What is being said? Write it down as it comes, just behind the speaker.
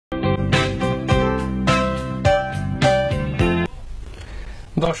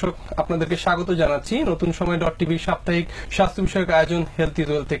দর্শক আপনাদেরকে স্বাগত জানাচ্ছি নতুন সময় .টিভির সাপ্তাহিক স্বাস্থ্য বিষয়ক আয়োজন হেলথ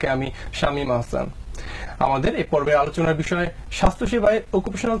ইজওয়েল থেকে আমি শামীম আহসান। আমাদের এই পর্বের আলোচনার বিষয় স্বাস্থ্য সেবায়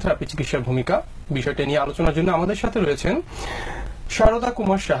অকুপেশনাল থেরাপি চিকিৎসার ভূমিকা। বিষয়টি নিয়ে আলোচনার জন্য আমাদের সাথে রয়েছেন শারদা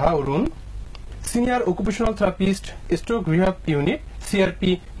কুমার সাহা অরুণ, senior occupational therapist, stroke Rihab unit,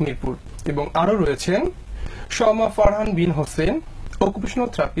 CRP Mirpur, এবং আরো রয়েছেন শমা ফারহান বিন Hossain, occupational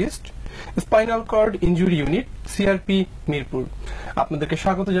therapist, spinal cord injury unit, CRP Mirpur. আপনাদেরকে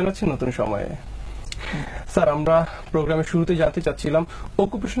স্বাগত জানাচ্ছি নতুন সময়ে। স্যার, আমরা প্রোগ্রামের শুরুতে জানতে চাচ্ছিলাম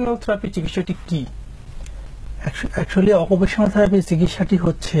অকুপেশনাল থেরাপি চিকিৎসাটি কি? অ্যাকচুয়ালি অকুপেশনাল থেরাপি চিকিৎসাটি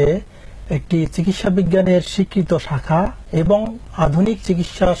হচ্ছে একটি চিকিৎসা বিজ্ঞানের স্বীকৃত শাখা এবং আধুনিক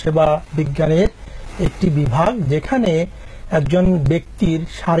চিকিৎসা সেবা বিজ্ঞানের একটি বিভাগ, যেখানে একজন ব্যক্তির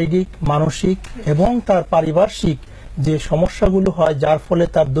শারীরিক, মানসিক এবং তার পারিপার্শ্বিক যে সমস্যাগুলো হয়, যার ফলে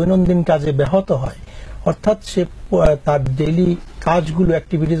তার দৈনন্দিন কাজে ব্যাহত হয়, অর্থাৎ সে তার ডেইলি কাজগুলো,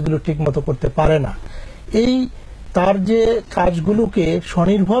 অ্যাক্টিভিটিসগুলো ঠিক মতো করতে পারে না। এই তার যে কাজগুলোকে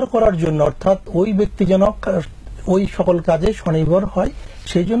স্বনির্ভর করার জন্য, অর্থাৎ ওই ব্যক্তি যেন ওই সকল কাজে স্বনির্ভর হয়,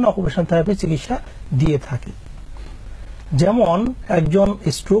 সেই জন্য অকুপেশনাল থেরাপি চিকিৎসা দিয়ে থাকে। যেমন একজন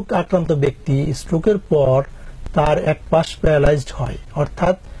স্ট্রোক আক্রান্ত ব্যক্তি, স্ট্রোকের পর তার এক পাশ প্যারালাইজড হয়,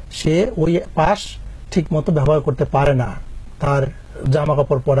 অর্থাৎ সে ওই পাশ ঠিক মতো ব্যবহার করতে পারে না। তার জামা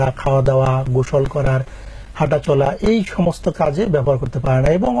কাপড় পরা, খাওয়া দাওয়া, গোসল করার, হাঁটা চলা, এই সমস্ত কাজে ব্যবহার করতে পারে না।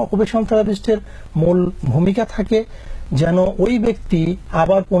 এবং অকুপেশনাল থেরাপিস্টের মূল ভূমিকা থাকে যেন ওই ব্যক্তি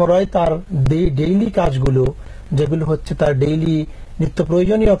আবার পুনরায় তার ডেইলি কাজগুলো, যেগুলো হচ্ছে তার ডেইলি নিত্য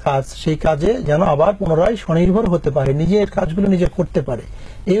প্রয়োজনীয় কাজ, সেই কাজে যেন আবার পুনরায় স্বনির্ভর হতে পারে, নিজের কাজগুলো নিজে করতে পারে।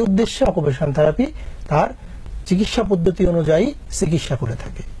 এই উদ্দেশ্যে অকুপেশনাল থেরাপি তার চিকিৎসা পদ্ধতি অনুযায়ী চিকিৎসা করে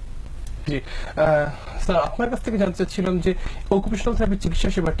থাকে। জি স্যার, আপনার কাছ থেকে জানতে চাচ্ছিলাম যে অকুপেশনাল থেরাপি চিকিৎসা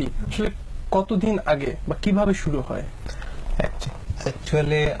সেবাটি আসলে কতদিন আগে বা কিভাবে শুরু হয়?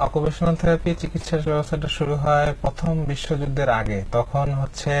 অ্যাকচুয়ালি অকুপেশনাল থেরাপি চিকিৎসার ব্যবস্থাটা শুরু হয় প্রথম বিশ্বযুদ্ধের আগে। তখন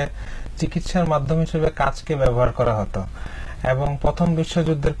হচ্ছে চিকিৎসার মাধ্যম হিসেবে কাজকে ব্যবহার করা হতো, এবং প্রথম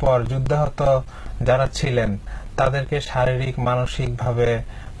বিশ্বযুদ্ধের পর যুদ্ধাহত যারা ছিলেন তাদেরকে শারীরিক, মানসিক ভাবে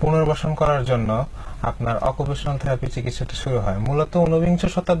পুনর্বাসন করার জন্য আপনার অকুপেশনাল থেরাপি চিকিৎসাটা শুরু হয়। মূলত ঊনবিংশ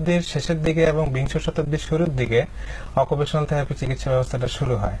শতাব্দীর শেষের দিকে এবং বিংশ শতাব্দীর শুরুর দিকে অকুপেশনাল থেরাপি চিকিৎসা ব্যবস্থাটা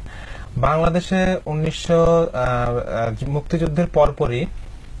শুরু হয়। বাংলাদেশে মুক্তিযুদ্ধের পরপরই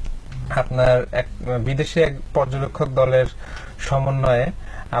আপনার বিদেশি এক পর্যবেক্ষক দলের সমন্বয়ে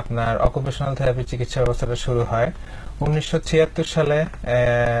আপনার অকুপেশনাল থেরাপি চিকিৎসা ব্যবস্থাটা শুরু হয়। 1976 সালে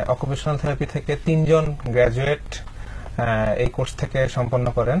অকুপেশনাল থেরাপি থেকে 3 জন গ্রাজুয়েট এই কোর্স থেকে সম্পন্ন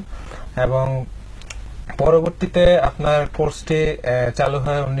করেন, এবং পরবর্তীতে আপনার কোর্সটি চালু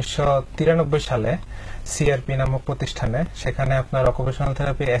হয় 1993 সালে সিআরপি নামক প্রতিষ্ঠানে। সেখানে আপনার অকুপেশনাল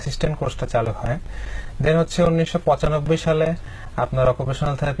থেরাপি অ্যাসিস্ট্যান্ট কোর্সটা চালু হয়। দেন হচ্ছে 1995 সালে আপনার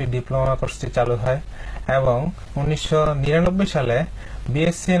অকুপেশনাল থেরাপি ডিপ্লোমা কোর্সটি চালু হয়, এবং 1999 সালে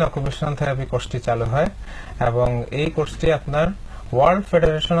বিএসসি ইন অকুপেশনাল থেরাপি কোর্সটি চালু হয়, এবং এই কোর্সটি আপনার world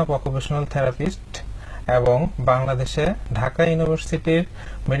federation of occupational therapist এবং বাংলাদেশে ঢাকা ইউনিভার্সিটির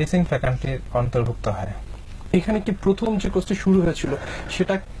মেডিসিন ফ্যাকাল্টির অন্তর্ভুক্ত হয়। এখানে কি প্রথম যে কোর্সটি শুরু হয়েছিল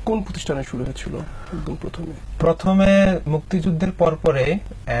সেটা কোন প্রতিষ্ঠানে শুরু হয়েছিল? একদম প্রথমে মুক্তিযুদ্ধের পরপরে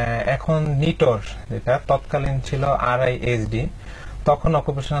এখন নিটোর, যেটা তৎকালীন ছিল RISD, তখন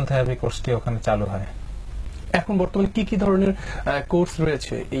অকুপেশনাল থেরাপি কোর্সটি ওখানে চালু হয়। এখন বর্তমানে কি কি ধরনের কোর্স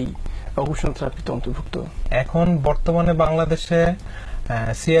রয়েছে এই অকুপেশনাল থেরাপিতে অন্তর্ভুক্ত? এখন বর্তমানে বাংলাদেশে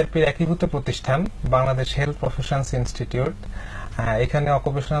সিআরপির একীভূত প্রতিষ্ঠান বাংলাদেশ হেলথ প্রফেশনস ইনস্টিটিউট, এখানে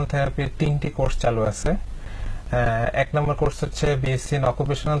অকুপেশনাল থেরাপির 3টি কোর্স চালু আছে। 1 নম্বর কোর্স হচ্ছে বিএসসি ইন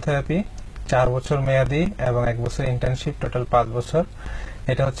অকুপেশনাল থেরাপি, 4 বছর মেয়াদী এবং 1 বছর ইন্টার্নশিপ, টোটাল 5 বছর।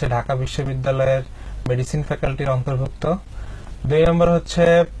 এটা হচ্ছে ঢাকা বিশ্ববিদ্যালয়ের মেডিসিন ফ্যাকাল্টির অন্তর্ভুক্ত। 2 নম্বর হচ্ছে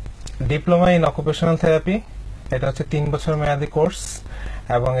ডিপ্লোমা ইন অকুপেশনাল থেরাপি, এটা হচ্ছে 3 বছর মেয়াদী কোর্স,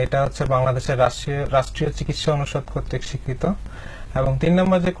 এবং এটা হচ্ছে বাংলাদেশের রাষ্ট্রীয় চিকিৎসা অনুষদ কর্তৃক স্বীকৃত। এবং 3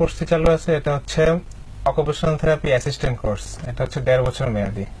 নম্বর যে কোর্সটি চালু আছে এটা হচ্ছে অকুপেশনাল থেরাপি অ্যাসিস্ট্যান্ট কোর্স, এটা হচ্ছে 1.5 বছর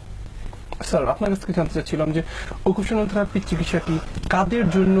মেয়াদী। স্যার, আপনার কাছ থেকে জানতে চাচ্ছিলাম যে অকুপেশনাল থেরাপি চিকিৎসাটি কাদের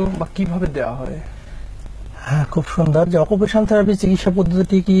জন্য বা কিভাবে দেওয়া হয়? হ্যাঁ, খুব সুন্দর। যে অকুপেশনাল থেরাপি চিকিৎসা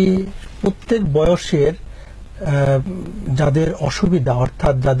পদ্ধতিটি কি প্রত্যেক বয়সের যাদের অসুবিধা,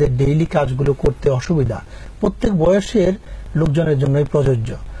 অর্থাৎ যাদের ডেইলি কাজগুলো করতে অসুবিধা, প্রত্যেক বয়সের লোকজনের জন্যই প্রযোজ্য।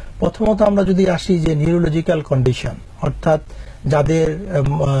 প্রথমত আমরা যদি আসি যে নিউরোলজিক্যাল কন্ডিশন, অর্থাৎ যাদের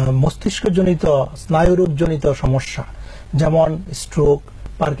মস্তিষ্কজনিত, স্নায়ুরোগজনিত সমস্যা, যেমন stroke,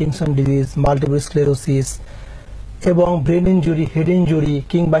 Parkinson disease, multiple sclerosis, এবং ব্রেন ইনজুরি, হেড ইনজুরি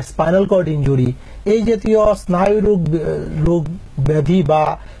কিংবা স্পাইনাল কর্ড ইনজুরি, এই জাতীয় স্নায়ু রোগ ব্যাধি বা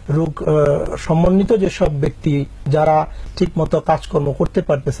রোগ সমন্বিত যেসব ব্যক্তি যারা ঠিকমতো কাজকর্ম করতে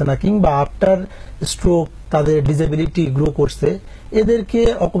পারতেছে না কিংবা আফটার স্ট্রোক তাদের ডিসেবিলিটি গ্রো করছে, এদেরকে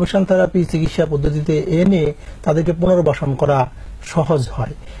অকুপেশন থেরাপি চিকিৎসা পদ্ধতিতে এনে তাদেরকে পুনর্বাসন করা সহজ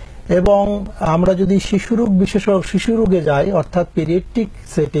হয়। এবং আমরা যদি শিশু রোগে যাই, অর্থাৎ পেডিয়াট্রিক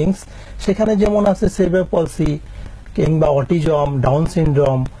সেটিংস, সেখানে যেমন আছে সেরেব্রাল পলসি কিংবা অটিজম, ডাউন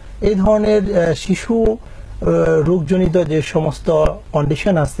সিনড্রোম, এই ধরনের শিশু রোগজনিত যে সমস্ত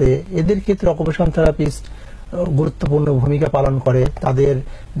কন্ডিশন আছে, এদের ক্ষেত্রে অকুপেশন থেরাপিস্ট গুরুত্বপূর্ণ ভূমিকা পালন করে। তাদের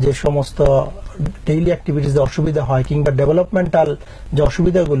যে সমস্ত ডেইলি অ্যাক্টিভিটিস অসুবিধা হয় কিংবা ডেভেলপমেন্টাল যে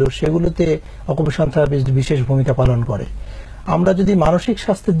অসুবিধাগুলো, সেগুলোতে অকুপেশন থেরাপিস্ট বিশেষ ভূমিকা পালন করে। আমরা যদি মানসিক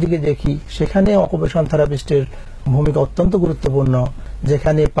স্বাস্থ্যের দিকে দেখি, সেখানে অকুপেশন থেরাপিস্টের ভূমিকা অত্যন্ত গুরুত্বপূর্ণ।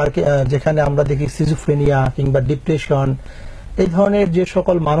 যেখানে আমরা দেখি সিজোফ্রেনিয়া কিংবা ডিপ্রেশন, এই ধরনের যে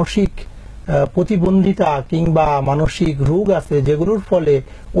সকল মানসিক প্রতিবন্ধিতা কিংবা মানসিক রোগ আছে, যেগুলোর ফলে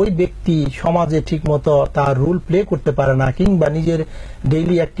ওই ব্যক্তি সমাজে ঠিকমতো তার রোল প্লে করতে পারে না কিংবা নিজের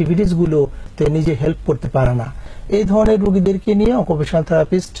ডেইলি অ্যাক্টিভিটিস গুলোতে নিজে হেল্প করতে পারে না, এই ধরনের রোগীদেরকে নিয়ে অকুপেশনাল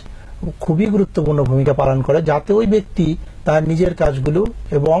থেরাপিস্ট খুবই গুরুত্বপূর্ণ ভূমিকা পালন করে, যাতে ওই ব্যক্তি তার নিজের কাজগুলো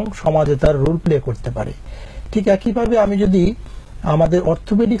এবং সমাজে তার রোল প্লে করতে পারে। ঠিক একইভাবে আমি যদি আমাদের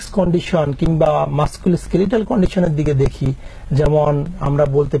অর্থোপেডিক্স কন্ডিশন কিংবা মাস্কুলোস্কেলিটাল কন্ডিশনের দিকে দেখি, যেমন আমরা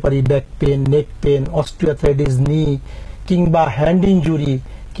বলতে পারি ব্যাক পেন, নেক পেন, অস্টিওআর্থ্রাইটিস নি, কিংবা হ্যান্ড ইনজুরি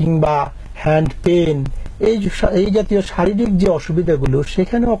কিংবা হ্যান্ড পেন, এই জাতীয় শারীরিক যে অসুবিধাগুলো,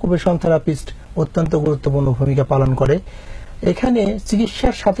 সেখানে অকুপেশন থেরাপিস্ট অত্যন্ত গুরুত্বপূর্ণ ভূমিকা পালন করে। এখানে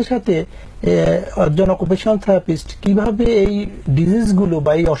চিকিৎসার সাথে সাথে একজন অকুপেশনাল থেরাপিস্ট কিভাবে এই ডিজিজগুলো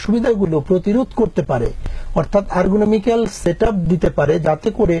বা এই অসুবিধাগুলো প্রতিরোধ করতে পারে, অর্থাৎ আর্গোনমিক্যাল সেটআপ দিতে পারে, যাতে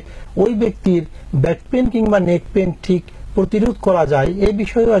করে ওই ব্যক্তির ব্যাক পেন কিংবা নেক পেন ঠিক প্রতিরোধ করা যায়, এই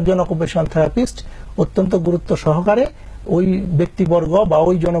বিষয়েও একজন অকুপেশনাল থেরাপিস্ট অত্যন্ত গুরুত্ব সহকারে ওই ব্যক্তিবর্গ বা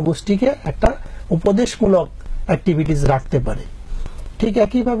ওই জনগোষ্ঠীকে একটা উপদেশমূলক অ্যাক্টিভিটিস রাখতে পারে। ঠিক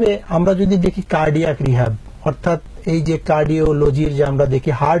একইভাবে আমরা যদি দেখি কার্ডিয়াক রিহ্যাব, অর্থাৎ এই যে কার্ডিওলজির যে আমরা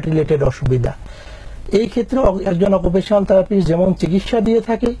দেখি হার্ট রিলেটেড অসুবিধা, এই ক্ষেত্রে একজন অকুপেশনাল থেরাপিস্ট যেমন চিকিৎসা দিয়ে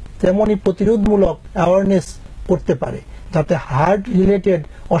থাকে, তেমনই প্রতিরোধমূলক অ্যাওয়ারনেস করতে পারে, যাতে হার্ট রিলেটেড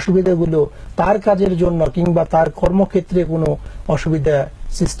অসুবিধাগুলো তার কাজের জন্য কিংবা তার কর্মক্ষেত্রে কোনো অসুবিধা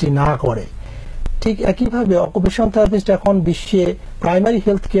সৃষ্টি না করে। ঠিক একইভাবে অকুপেশনাল থেরাপিস্ট এখন বিশ্বে প্রাইমারি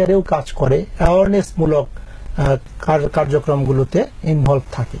হেলথ কেয়ারেও কাজ করে, অ্যাওয়ারনেসমূলক কার্যক্রমগুলোতে ইনভলভ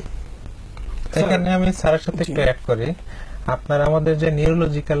থাকে। এখানে আমি স্যারের সাথে একটু অ্যাড করি, আপনার আমাদের যে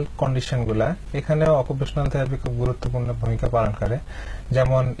নিউরোলজিক্যাল কন্ডিশন গুলা, এখানেও অকুপেশনাল থেরাপি খুব গুরুত্বপূর্ণ ভূমিকা পালন করে,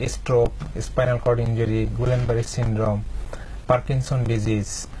 যেমন stroke, spinal cord injury, গুলেনবারি syndrome, Parkinson disease,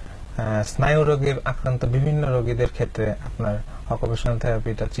 স্নায়ু রোগের আক্রান্ত বিভিন্ন রোগীদের ক্ষেত্রে আপনার অকুপেশনাল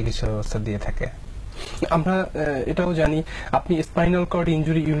থেরাপিটা চিকিৎসা ব্যবস্থা দিয়ে থাকে। আমরা এটাও জানি আপনি স্পাইনাল কর্ড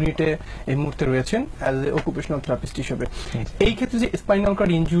ইনজুরি ইউনিটে এই মুহূর্তে রয়েছেন অ্যাজ এ অকুপেশনাল থেরাপিস্ট হিসেবে। এই ক্ষেত্রে যে স্পাইনাল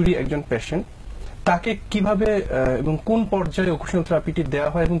কর্ড ইনজুরি একজন পেশেন্ট, তাকে কিভাবে এবং কোন পর্যায়ে অকুপেশনাল থেরাপিটি দেওয়া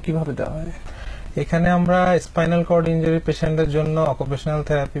হয় এবং কিভাবে দেওয়া হয়? এখানে আমরা স্পাইনাল কর্ড ইনজুরি পেশেন্টদের জন্য অকুপেশনাল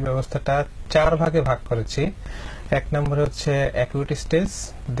থেরাপি ব্যবস্থাটা 4 ভাগে ভাগ করেছি। এক নম্বরে হচ্ছে অ্যাকিউট স্টেজ,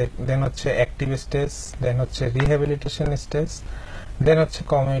 দেন হচ্ছে অ্যাক্টিভ স্টেজ, দেন হচ্ছে রিহ্যাবিলিটেশন স্টেজ, দেন হচ্ছে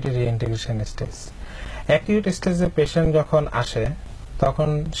কমিউনিটি রিইন্টিগ্রেশন স্টেজ। অ্যাকিউট স্টেজে পেশেন্ট যখন আসে, তখন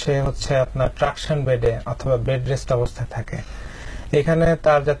সে হচ্ছে আপনার ট্রাকশন বেডে অথবা বেড রেস্ট অবস্থায় থাকে। এখানে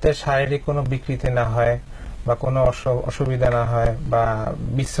তার যাতে শারীরিক কোনো বিকৃতি না হয় বা কোনো অসুবিধা না হয়, বা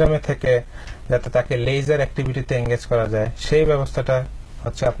বিশ্রামে থেকে যাতে তাকে লেজার অ্যাক্টিভিটিতে এঙ্গেজ করা যায়, সেই ব্যবস্থাটা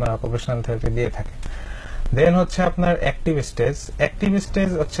হচ্ছে আপনার অকুপেশনাল থেরাপি দিয়ে থাকে। দেন হচ্ছে আপনার অ্যাক্টিভ স্টেজ। অ্যাক্টিভ স্টেজ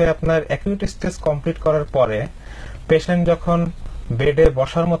হচ্ছে আপনার অ্যাকিউট স্টেজ কমপ্লিট করার পরে পেশেন্ট যখন বেডে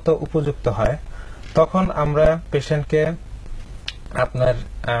বসার মতো উপযুক্ত হয়, তখন আমরা পেশেন্টকে আপনার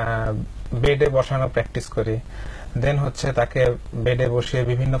বেডে বসানো প্র্যাকটিস করি। দেন হচ্ছে তাকে বেডে বসিয়ে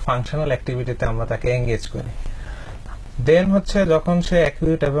বিভিন্ন ফাংশনাল অ্যাক্টিভিটিতে আমরা তাকে এঙ্গেজ করি। দেন হচ্ছে যখন সে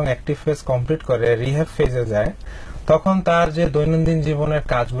অ্যাকিউট এবং অ্যাক্টিভ ফেজ কমপ্লিট করে রিহ্যাব ফেজে যায়, তখন তার যে দৈনন্দিন জীবনের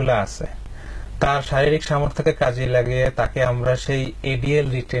কাজগুলো আছে, তার শারীরিক সামর্থ্যকে কাজে লাগিয়ে তাকে আমরা সেই এডিএল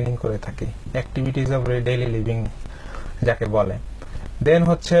রিট্রেনিং করে থাকি, অ্যাক্টিভিটিজ অফ ডেইলি লিভিং যাকে বলে। দেন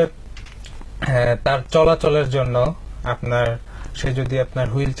হচ্ছে তার চলাচলের জন্য আপনার, সে যদি আপনার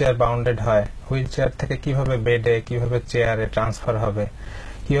হুইল চেয়ার বাউন্ডেড হয়, হুইল চেয়ার থেকে কিভাবে বেডে, কিভাবে চেয়ারে ট্রান্সফার হবে,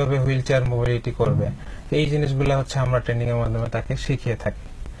 কিভাবে হুইল চেয়ার মোবিলিটি করবে, এই জিনিসগুলো হচ্ছে আমরা ট্রেনিং এর মাধ্যমে তাকে শিখিয়ে থাকি।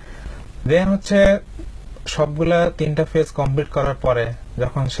 দেন হচ্ছে সবগুলা 3টা ফেজ কমপ্লিট করার পরে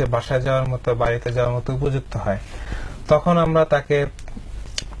যখন সে বাসায় যাওয়ার মতো, বাড়িতে যাওয়ার মতো উপযুক্ত হয়, তখন আমরা তাকে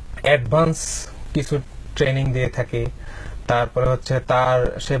অ্যাডভান্স কিছু ট্রেনিং দিয়ে থাকি। তারপরে হচ্ছে তার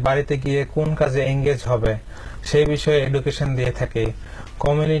সে বাড়িতে গিয়ে কোন কাজে এঙ্গেজ হবে সেই বিষয়ে এডুকেশন দিয়ে থাকি।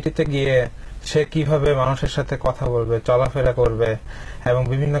 কমিউনিটিতে গিয়ে সে কিভাবে মানুষের সাথে কথা বলবে, চলাফেরা করবে এবং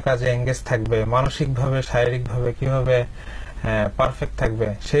বিভিন্ন কাজে এঙ্গেজ থাকবে, মানসিকভাবে শারীরিকভাবে কিভাবে পারফেক্ট থাকবে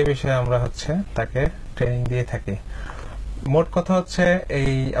সেই বিষয়ে আমরা হচ্ছে তাকে ট্রেনিং দিয়ে থাকি। মোট কথা হচ্ছে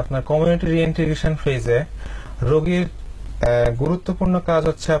এই আপনার কমিউনিটি রিইন্টিগ্রেশন ফেজে রোগীর গুরুত্বপূর্ণ কাজ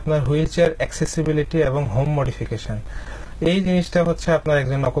হচ্ছে আপনার হুইল চেয়ার অ্যাক্সেসিবিলিটি এবং হোম মডিফিকেশন। এই জিনিসটা হচ্ছে আপনার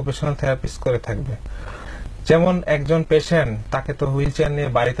একজন অকুপেশনাল থেরাপিস্ট করে থাকবে। যেমন একজন পেশেন্ট, তাকে তো হুইল চেয়ার নিয়ে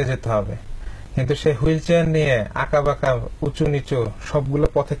বাড়িতে যেতে হবে, কিন্তু সে হুইল চেয়ার নিয়ে আঁকা বাঁকা উঁচু নিচু সবগুলো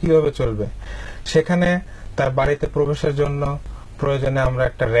পথে কিভাবে চলবে, সেখানে তার বাড়িতে প্রবেশের জন্য প্রয়োজনে আমরা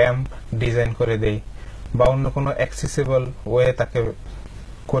একটা র্যাম্প ডিজাইন করে দেই বা অন্য কোনো অ্যাক্সেসিবল ওয়ে তাকে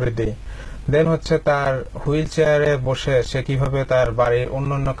করে দেই। দেন হচ্ছে তার হুইল চেয়ারে বসে সে কিভাবে তার বাড়ির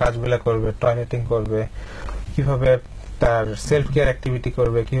অন্যান্য কাজগুলো করবে, টয়লেটিং করবে, কিভাবে তার সেলফ কেয়ার অ্যাক্টিভিটি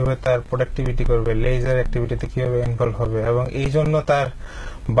করবে, কিভাবে তার প্রোডাক্টিভিটি করবে, লেজার অ্যাক্টিভিটিতে কিভাবে ইনভলভ হবে, এবং এই জন্য তার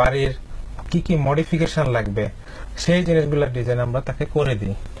বাড়ির কি কি মডিফিকেশন লাগবে সেই জিনিসগুলো ডিজাইন আমরা তাকে করে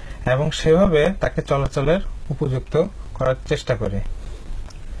দিই এবং সেভাবে তাকে চলাচলের উপযুক্ত করার চেষ্টা করি।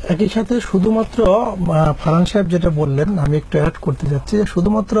 একই সাথে শুধুমাত্র ফারহান সাহেব যেটা বললেন, আমি একটু অ্যাড করতে যাচ্ছি যে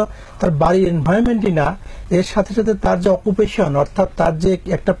শুধুমাত্র তার বাড়ির এনভায়রনমেন্টই না, এর সাথে সাথে তার যে অকুপেশন, অর্থাৎ তার যে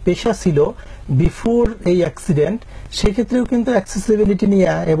একটা পেশা ছিল বিফোর এই অ্যাক্সিডেন্ট, সেক্ষেত্রেও কিন্তু অ্যাক্সেসিবিলিটি নিয়ে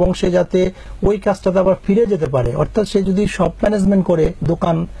এবং সে যাতে ওই কাজটাতে আবার ফিরে যেতে পারে, অর্থাৎ সে যদি শপ ম্যানেজমেন্ট করে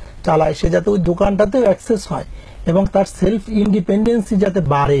দোকান চালায়, সে যাতে ওই দোকানটাতেও অ্যাক্সেস হয় এবং তার সেলফ ইন্ডিপেন্ডেন্সি যাতে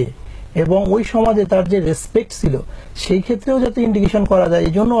বাড়ে এবং ওই সমাজে তার যে রেসপেক্ট ছিল সেই ক্ষেত্রেও যাতে ইন্ডিকেশন করা যায়।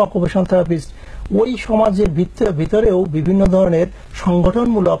 এই জন্য অকুপেশনাল থেরাপিস্ট ওই সমাজের ভিতরেও বিভিন্ন ধরনের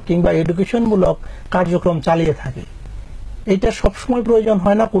সংগঠনমূলক কিংবা এডুকেশনমূলক কার্যক্রম চালিয়ে থাকে। এটা সবসময় প্রয়োজন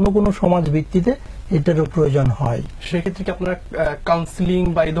হয় না, কোনো কোনো সমাজ ভিত্তিতে এটারও প্রয়োজন হয়। সেক্ষেত্রে কি আপনারা কাউন্সিলিং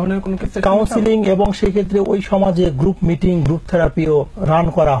বা এই ধরনের কোনো কিছু? কাউন্সিলিং এবং সেক্ষেত্রে ওই সমাজে গ্রুপ মিটিং, গ্রুপ থেরাপিও রান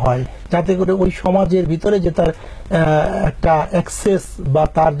করা হয়, যাতে করে ওই সমাজের ভিতরে যে তার একটা অ্যাক্সেস বা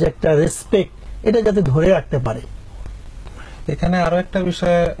তার যে একটা রেসপেক্ট, এটা যাতে ধরে রাখতে পারে। এখানে আরো একটা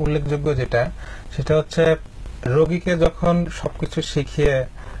বিষয় উল্লেখযোগ্য সেটা হচ্ছে রোগীকে যখন সবকিছু শিখিয়ে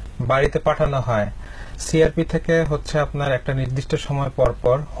বাড়িতে পাঠানো হয়, সিআরপি থেকে হচ্ছে আপনার একটা নির্দিষ্ট সময় পর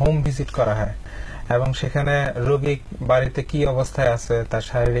পর হোম ভিজিট করা হয় এবং সেখানে রোগী বাড়িতে কি অবস্থায় আছে, তার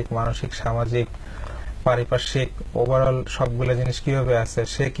শারীরিক, মানসিক, সামাজিক, পারিপার্শ্বিক ওভারঅল সবগুলো জিনিস কিভাবে আছে,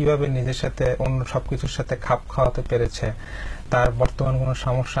 সে কিভাবে নিজের সাথে অন্য সবকিছুর সাথে খাপ খাওয়াতে পেরেছে, তার বর্তমান কোনো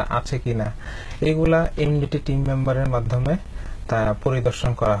সমস্যা আছে কিনা, এগুলা এমডিটি টিম মেম্বারের মাধ্যমে তা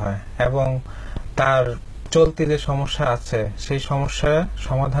পরিদর্শন করা হয় এবং তার চলতি যে সমস্যা আছে সেই সমস্যা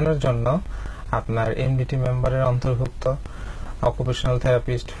সমাধানের জন্য আপনার এমডিটি মেম্বারের অন্তর্ভুক্ত অকুপেশনাল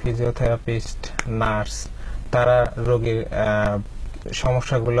থেরাপিস্ট, ফিজিওথেরাপিস্ট, নার্স, তারা রোগীর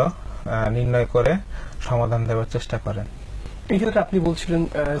সমস্যাগুলো নির্ণয় করে সমাধান দেওয়ার চেষ্টা করেন। এই ক্ষেত্রে আপনি বলছিলেন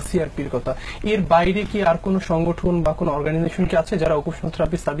সিআরপির কথা, এর বাইরে কি আর কোনো সংগঠন বা কোনো অর্গানাইজেশন কি আছে যারা অকুপেশনাল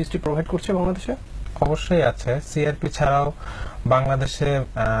থেরাপি সার্ভিসটি প্রোভাইড করছে বাংলাদেশে? অবশ্যই আছে। সিআরপি ছাড়াও বাংলাদেশে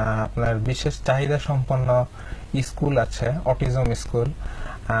আপনার বিশেষ চাহিদা সম্পন্ন স্কুল আছে, অটিজম স্কুল।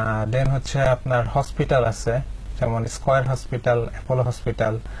 দেন হচ্ছে আপনার হসপিটাল আছে, যেমন স্কয়ার হসপিটাল, অ্যাপোলো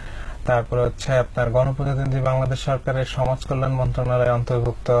হসপিটাল। তারপরে হচ্ছে আপনার গণপ্রজাতন্ত্রী বাংলাদেশ সরকারের সমাজ কল্যাণ মন্ত্রণালয়ের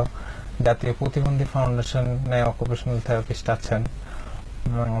অন্তর্ভুক্ত জাতীয় প্রতিবন্ধী ফাউন্ডেশনে অকুপেশনাল থেরাপিস্ট আছেন।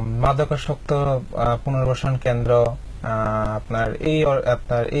 মাদকাসক্ত পুনর্বাসন কেন্দ্র, আপনার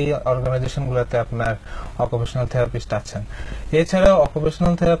এই অর্গানাইজেশন গুলোতে আপনার অকুপেশনাল থেরাপিস্ট আছেন। এছাড়াও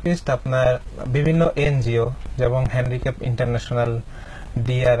অকুপেশনাল থেরাপিস্ট আপনার বিভিন্ন এনজিও, যেমন হ্যান্ডিক্যাপ ইন্টারন্যাশনাল,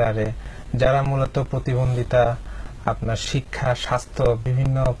 ডিআরআরএ, যারা মূলত প্রতিবন্ধিতা, আপনার শিক্ষা, স্বাস্থ্য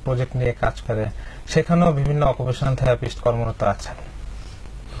বিভিন্ন প্রজেক্ট নিয়ে কাজ করে, সেখানেও বিভিন্ন অকুপেশনাল থেরাপিস্ট কর্মরত আছেন।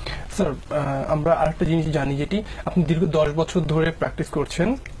 স্যার, আমরা আরেকটা জিনিস জানি, যেটি আপনি দীর্ঘ 10 বছর ধরে প্র্যাকটিস করছেন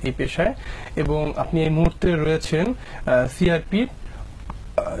এই পেশায় এবং আপনি এই মুহূর্তে রয়েছেন সিআরপি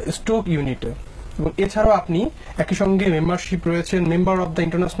স্ট্রোক ইউনিটে, এবং এছাড়াও আপনি একই সঙ্গে মেম্বারশিপ রয়েছেন member of the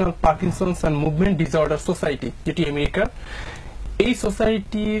international Parkinson's and movement disorder society, যেটি আমেরিকার। এই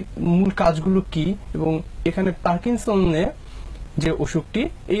সোসাইটির মূল কাজগুলো কি এবং এখানে পার্কিনসনে যে অসুখটি,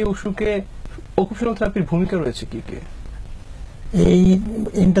 এই অসুখে অকুপেশনাল থেরাপির ভূমিকা রয়েছে কি কি? এই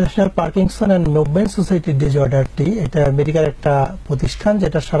international Parkinson and movement society ডিসঅর্ডারটি, এটা আমেরিকার একটা প্রতিষ্ঠান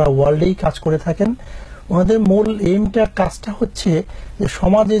যেটা সারা ওয়ার্ল্ডেই কাজ করে থাকেন। ওনাদের মূল এইমটা, কাজটা হচ্ছে যে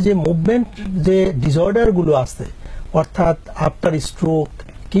সমাজে যে মুভমেন্ট যে ডিসঅর্ডার গুলো আছে, অর্থাৎ আফটার স্ট্রোক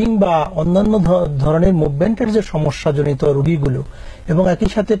কিংবা অন্যান্য ধরনের মুভমেন্টের যে সমস্যাজনিত রোগীগুলো এবং একই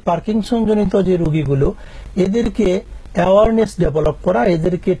সাথে পার্কিনসন জনিত যে রোগীগুলো, এদেরকে অ্যাওয়ারনেস ডেভেলপ করা,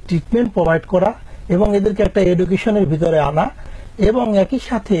 এদেরকে ট্রিটমেন্ট প্রোভাইড করা এবং এদেরকে একটা এডুকেশনের ভিতরে আনা, এবং একই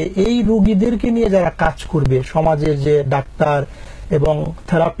সাথে এই রোগীদেরকে নিয়ে যারা কাজ করবে, সমাজের যে ডাক্তার এবং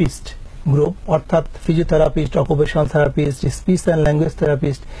থেরাপিস্ট গ্রুপ, অর্থাৎ physiotherapist, occupational therapist, speech and language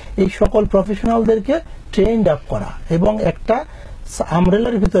therapist, এই সকল প্রফেশনালদেরকে ট্রেন্ড আপ করা এবং একটা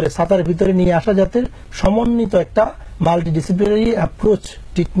আমব্রেলার ভিতরে, ছাতার ভিতরে নিয়ে আসা, যাতে সমন্বিত একটা মাল্টিডিসিপ্লিনারি অ্যাপ্রোচ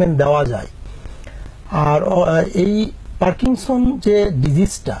ট্রিটমেন্ট দেওয়া যায়। আর এই পার্কিনসন যে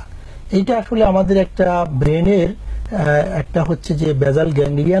ডিজিজটা, এইটা আসলে আমাদের একটা ব্রেনের একটা হচ্ছে যে বেজাল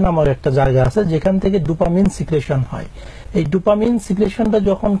গ্যাংলিয়া নামক একটা জায়গা আছে, যেখান থেকে ডোপামিন সিক্রেশন হয়। এই ডোপামিন সিক্রেশনটা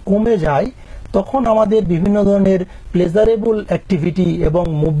যখন কমে যায়, তখন আমাদের বিভিন্ন ধরনের প্লেজারেবল অ্যাক্টিভিটি এবং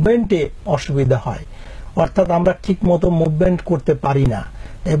মুভমেন্টে অসুবিধা হয়, অর্থাৎ আমরা ঠিক মতো মুভমেন্ট করতে পারি না,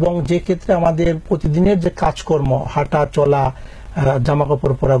 এবং যে ক্ষেত্রে আমাদের প্রতিদিনের যে কাজকর্ম, হাঁটা চলা, জামা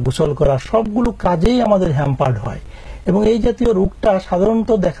কাপড় পরা, গোসল করা, সবগুলো কাজেই আমাদের হ্যাম্পার্ড হয়। এবং এই জাতীয় রোগটা সাধারণত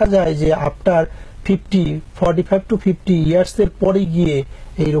দেখা যায় যে আফটার 45 to 50 ইয়ার্স এর পরে গিয়ে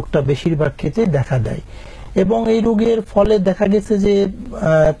এই রোগটা বেশিরভাগ ক্ষেত্রে দেখা দেয়। এবং এই রোগের ফলে দেখা গেছে যে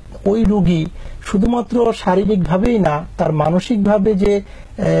ওই রোগী শুধুমাত্র শারীরিকভাবেই না, তার মানসিকভাবে যে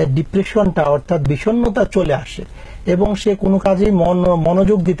ডিপ্রেশনটা অর্থাৎ বিষণ্ণতা চলে আসে, এবং সে কোনো কাজেই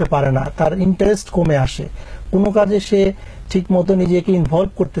মনোযোগ দিতে পারে না, তার ইন্টারেস্ট কমে আসে, কোনো কাজে সে ঠিক মতো নিজেকে ইনভলভ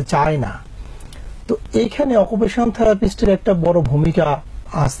করতে চায় না। তো এইখানে অকুপেশনাল থেরাপিস্টের একটা বড় ভূমিকা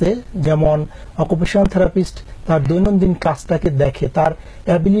আছে। যেমন অকুপেশনাল থেরাপিস্ট তার দৈনন্দিন কাজটাকে দেখে, তার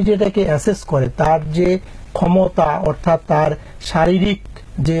অ্যাবিলিটিটাকে অ্যাসেস করে, তার যে ক্ষমতা অর্থাৎ তার শারীরিক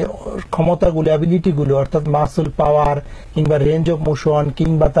যে ক্ষমতাগুলো, অ্যাবিলিটিগুলো অর্থাৎ মাসল পাওয়ার কিংবা রেঞ্জ অফ মোশন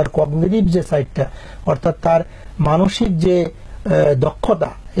কিংবা তার কগনিটিভ যে সাইডটা অর্থাৎ তার মানসিক যে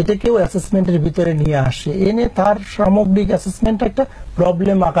দক্ষতা, এটাকেও অ্যাসেসমেন্টের ভিতরে নিয়ে আসে, এনে তার সামগ্রিক অ্যাসেসমেন্ট একটা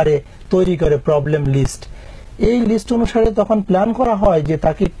প্রবলেম আকারে তৈরি করে, প্রবলেম লিস্ট। এই লিস্ট অনুসারে তখন প্ল্যান করা হয় যে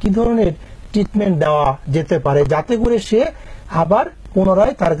তাকে কি ধরনের ট্রিটমেন্ট দেওয়া যেতে পারে, যাতে করে সে আবার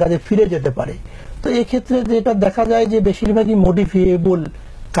পুনরায় তার কাজে ফিরে যেতে পারে। তো এই ক্ষেত্রে যেটা দেখা যায় যে বেশিরভাগই মডিফিয়েবল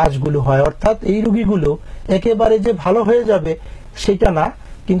কাজগুলো হয়, অর্থাৎ এই রোগীগুলো একেবারে যে ভালো হয়ে যাবে সেটা না,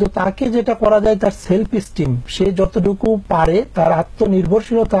 কিন্তু তাকে যেটা করা যায় তার সেলফ এস্টিম, সে যতটুকু পারে তার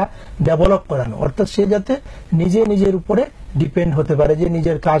আত্মনির্ভরশীলতা ডেভেলপ করানো, অর্থাৎ সে যাতে নিজের উপরে ডিপেন্ড হতে পারে, যে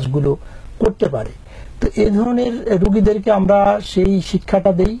নিজের কাজগুলো করতে পারে। তো এই ধরনের রোগীদেরকে আমরা সেই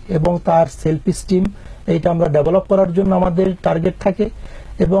শিক্ষাটা দেই এবং তার সেলফ এস্টিম এইটা আমরা ডেভেলপ করার জন্য আমাদের টার্গেট থাকে।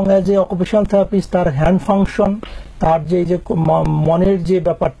 এবং এজ এ অকুপেশনাল থেরাপিস্ট তার হ্যান্ড ফাংশন, তার যে মনের যে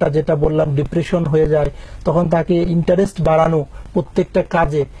ব্যাপারটা যেটা বললাম ডিপ্রেশন হয়ে যায়, তখন তাকে ইন্টারেস্ট বাড়ানো প্রত্যেকটা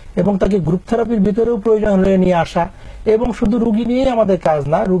কাজে, এবং তাকে গ্রুপ থেরাপির ভিতরেও প্রয়োজন হলে নিয়ে আসা। এবং শুধু রোগী নিয়েই আমাদের কাজ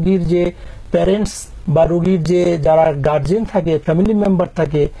না, রোগীর যে প্যারেন্টস বা রোগীর যে যারা গার্জিয়ান থাকে, ফ্যামিলি মেম্বার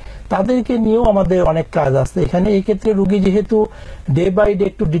থাকে, তাদেরকে নিয়েও আমাদের অনেক কাজ আছে এখানে। এই ক্ষেত্রে রোগী যেহেতু ডে বাই ডে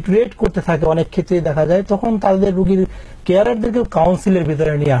একটু ডিটোরিয়েট করতে থাকে, অনেক ক্ষেত্রে দেখা যায়, তখন তাদের রোগীর কেয়ারারদেরকে কাউন্সিলের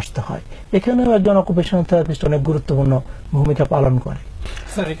ভিতরে নিয়ে আসতে হয়। এখানেও একজন অকুপেশনাল থেরাপিস্ট অনেক গুরুত্বপূর্ণ ভূমিকা পালন করে।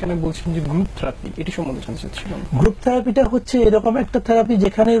 স্যার, এখানে বলছেন যে গ্রুপ থেরাপি, এটি সম্বন্ধে জানতে চাচ্ছিলাম। গ্রুপ থেরাপিটা হচ্ছে এরকম একটা থেরাপি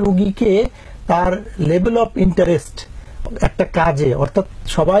যেখানে রোগীকে তার লেভেল অফ ইন্টারেস্ট একটা কাজে, অর্থাৎ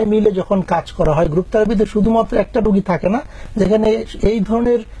সবাই মিলে যখন কাজ করা হয়, গ্রুপ থেরাপিতে শুধুমাত্র একটা রোগী থাকে না, যেখানে এই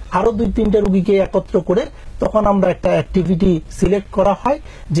ধরনের আরো 2-3টা রোগীকে একত্র করে তখন আমরা একটা অ্যাক্টিভিটি সিলেক্ট করা হয়,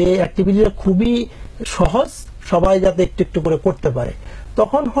 যে অ্যাক্টিভিটিটা খুবই সহজ, সবাই যাতে একটু একটু করে করতে পারে।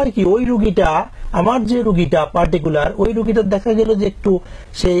 তখন হয় কি, ওই রোগীটা, আমার যে রোগীটা পার্টিকুলার, ওই রোগীটা দেখা গেল যে একটু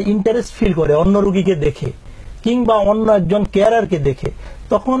সে ইন্টারেস্ট ফিল করে অন্য রোগীকে দেখে কিংবা অন্য একজন কেয়ারারকে দেখে,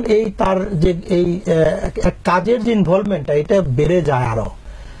 তখন এই তার যে এই কাজের যে ইনভলভমেন্টটা এটা বেড়ে যায় আরো।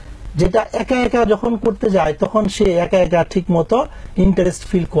 যেটা একা একা যখন করতে যায় তখন সে একা একা ঠিক মতো ইন্টারেস্ট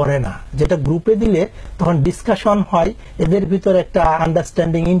ফিল করে না, যেটা গ্রুপে দিলে তখন ডিসকাশন হয়, এদের ভিতরে একটা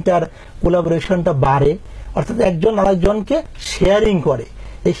আন্ডারস্ট্যান্ডিং, ইন্টার কোলাবোরেশনটা বাড়ে, অর্থাৎ একজন আরেকজনকে শেয়ারিং করে,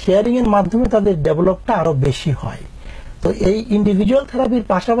 এই শেয়ারিং এর মাধ্যমে তাদের ডেভেলপটা আরো বেশি হয়। তো এই ইন্ডিভিজুয়াল থেরাপির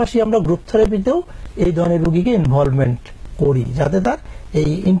পাশাপাশি আমরা গ্রুপ থেরাপিতেও এই ধরনের রোগীকে ইনভলভমেন্ট করি, যাতে তার এই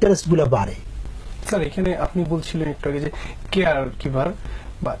ইন্টারেস্ট গুলো বাড়ে। স্যার, এখানে আপনি বলছিলেন একটু আগে যে কেয়ার গিভার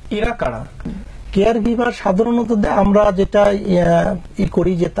বা এরা কারা? কেয়ার গিভার সাধারণত আমরা যেটা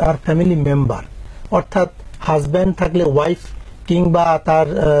করি যে তার ফ্যামিলি মেম্বার, অর্থাৎ হাজব্যান্ড থাকলে ওয়াইফ কিংবা তার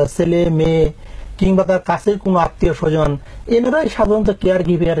ছেলে মেয়ে কিংবা তার কাছের কোনো আত্মীয় স্বজন, এনারাই সাধারণত কেয়ার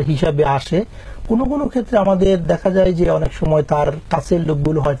গিভার হিসাবে আসে। কোনো কোনো ক্ষেত্রে আমাদের দেখা যায় যে অনেক সময় তার কাছের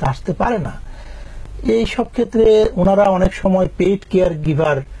লোকগুলো হয়তো আসতে পারে না, এই সব ক্ষেত্রে ওনারা অনেক সময় পেইড কেয়ার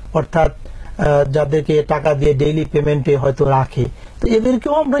গিভার, অর্থাৎ যাদেরকে টাকা দিয়ে ডেইলি পেমেন্টে হয়তো রাখে, তো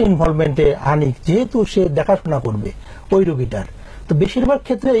এদেরকেও আমরা ইনভলভমেন্টে আনি, যেহেতু সে দেখাশোনা করবে ওই রোগীটার। তো বেশিরভাগ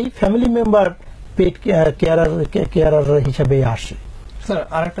ক্ষেত্রেই ফ্যামিলি মেম্বার পেইড কেয়ারার হিসাবে আসে। স্যার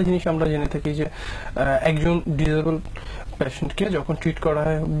আরেকটা জিনিস আমরা জেনে থাকি যে একজন ডিসেবল পেশেন্টকে যখন ট্রিট করা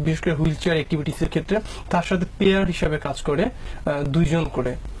হয়, বিশেষ করে হুইল চেয়ার অ্যাক্টিভিটিস এর ক্ষেত্রে তার সাথে পেয়ার হিসাবে কাজ করে দুইজন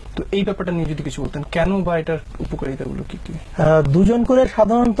করে। তো এই ব্যাপারটা নিয়ে যদি কিছু বলতেন, কেন বা এটার উপকারিতাগুলো কি কি? দুজন করে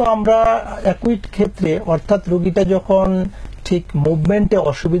সাধারণত আমরা একই ক্ষেত্রে, অর্থাৎ রোগীটা যখন ঠিক মুভমেন্টে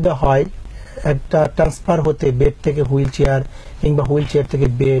অসুবিধা হয়, একটা ট্রান্সফার হতে বেড থেকে হুইল চেয়ার কিংবা হুইল চেয়ার থেকে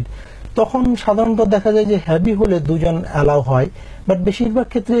বেড, তখন সাধারণত দেখা যায় যে হেভি হলে দুজন অ্যালাউ হয়, বাট বেশিরভাগ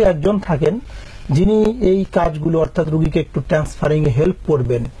ক্ষেত্রে একজন থাকেন যিনি এই কাজগুলো অর্থাৎ রোগীকে একটু ট্রান্সফারিং এ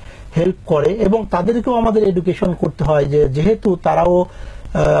হেল্প করে। এবং তাদেরকেও আমাদের এডুকেশন করতে হয় যে যেহেতু তারাও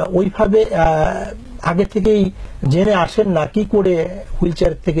ওইভাবে আগে থেকেই জেনে আসেন না কি করে হুইল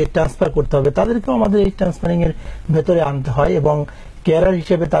চেয়ার থেকে ট্রান্সফার করতে হবে, তাদেরকেও আমাদের এই ট্রান্সফারিং এর ভেতরে আনতে হয় এবং কেয়ারার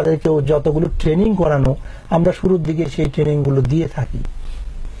হিসেবে তাদেরকেও যতগুলো ট্রেনিং করানো আমরা শুরুর দিকে সেই ট্রেনিং গুলো দিয়ে থাকি।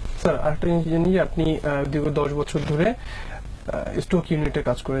 স্যার আরেকটা জিনিস জানি যে আপনি দীর্ঘ 10 বছর ধরে স্ট্রোক ইউনিটে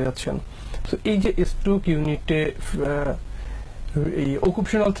কাজ করে যাচ্ছেন। তো এই যে স্ট্রোক ইউনিটে এই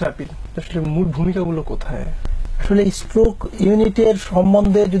অকুপেশনাল থেরাপির আসলে মূল ভূমিকাগুলো কোথায়? আসলে স্ট্রোক ইউনিটের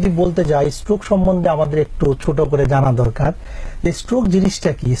সম্বন্ধে যদি বলতে যাই, স্ট্রোক সম্বন্ধে আমাদের একটু ছোট করে জানা দরকার যে স্ট্রোক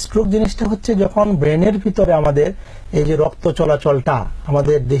জিনিসটা কি। স্ট্রোক জিনিসটা হচ্ছে যখন ব্রেনের ভিতরে আমাদের এই যে রক্ত চলাচলটা,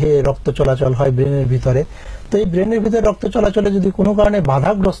 আমাদের দেহে রক্ত চলাচল হয় ব্রেনের ভিতরে, তো এই ব্রেনের ভিতরে রক্ত চলাচলে যদি কোনো কারণে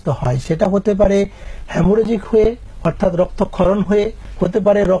বাধাগ্রস্ত হয়, সেটা হতে পারে হ্যামোরেজিক হয়ে অর্থাৎ রক্তক্ষরণ হয়ে, হতে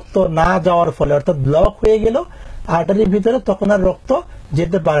পারে রক্ত না যাওয়ার ফলে অর্থাৎ ব্লক হয়ে গেল আর্টারির ভিতরে, তখন আর রক্ত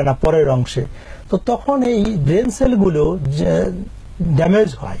যেতে পারে না পরের অংশে। তো তখন এই ব্রেন সেলগুলো ড্যামেজ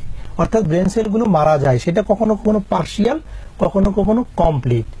হয়, অর্থাৎ ব্রেন সেলগুলো মারা যায়, সেটা কখনো কখনো পার্শিয়াল, কখনো কখনো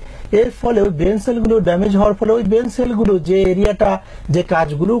কমপ্লিট। এর ফলে ওই ব্রেন সেলগুলো ড্যামেজ হওয়ার ফলে ওই ব্রেন সেলগুলো যে এরিয়াটা যে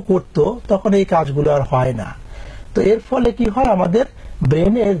কাজগুলো করতো তখন এই কাজগুলো আর হয় না। তো এর ফলে কি হয়, আমাদের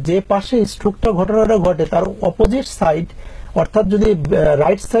ব্রেনের যে পাশে স্ট্রোকটা ঘটনাটা ঘটে তার অপোজিট সাইড, অর্থাৎ যদি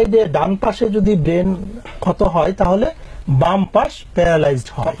রাইট সাইডে ডান পাশে যদি ব্রেন ক্ষত হয় তাহলে বাম পাশ প্যারালাইজড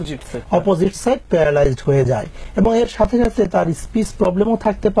হয়, অপোজিট সাইড প্যারালাইজড হয়ে যায়। এবং এর সাথে সাথে তার স্পিচ প্রবলেমও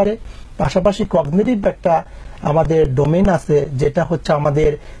থাকতে পারে। পাশাপাশি কগনিটিভ একটা আমাদের ডোমেন আছে, যেটা হচ্ছে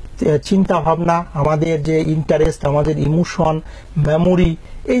আমাদের চিন্তা ভাবনা, আমাদের যে ইন্টারেস্ট, আমাদের ইমোশন, মেমোরি,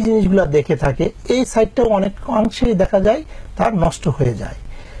 এই জিনিসগুলো দেখে থাকে। এই সাইডটাও অনেক অংশেই দেখা যায় তার নষ্ট হয়ে যায়।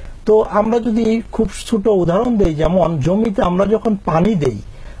 তো আমরা যদি খুব ছোট উদাহরণ দেই, যেমন জমিতে আমরা যখন পানি দেই,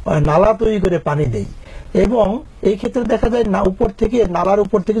 নালা তৈরি করে পানি দেই, এবং এই ক্ষেত্রে দেখা যায় না উপর থেকে, নালার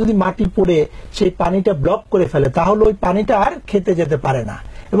উপর থেকে যদি মাটি পড়ে সেই পানিটা ব্লক করে ফেলে, তাহলে ওই পানিটা আর খেতে যেতে পারে না,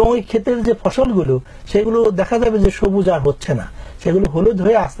 এবং ওই ক্ষেতের যে ফসলগুলো সেগুলো দেখা যাবে যে সবুজ আর হচ্ছে না, সেগুলো হলুদ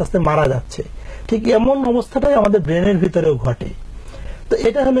হয়ে আস্তে আস্তে মারা যাচ্ছে। ঠিক এমন অবস্থাটাই আমাদের ব্রেনের ভিতরেও ঘটে। তো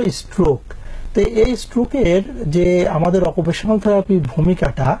এটা হলো স্ট্রোক। তো এই স্ট্রোকের যে আমাদের অকুপেশনাল থেরাপির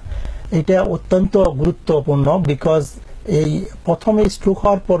ভূমিকাটা, এটা অত্যন্ত গুরুত্বপূর্ণ। বিকজ এই প্রথমে স্ট্রোক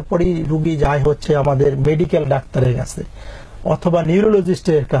হওয়ার পরপরই রুগী যায় হচ্ছে আমাদের মেডিকেল ডাক্তারের কাছে অথবা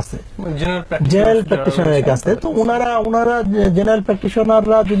নিউরোলজিস্টের কাছে, জেনারেল প্র্যাকটিশনারের কাছে। তো ওনারা জেনারেল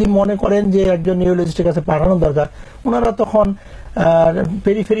প্র্যাকটিশনাররা যদি মনে করেন যে একজন নিউরোলজিস্টের কাছে পাঠানো দরকার, ওনারা তখন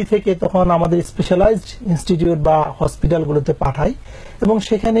পেরিফেরি থেকে তখন আমাদের স্পেশালাইজড ইনস্টিটিউট বা হসপিটালগুলোতে পাঠায়, এবং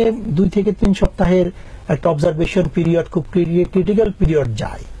সেখানে 2 থেকে 3 সপ্তাহের একটা অবজারভেশন পিরিয়ড, খুব ক্রিটিক্যাল পিরিয়ড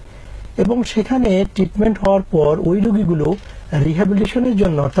যায়। এবং সেখানে ট্রিটমেন্ট হওয়ার পর ওই রোগীগুলো রিহ্যাবিলিটেশনের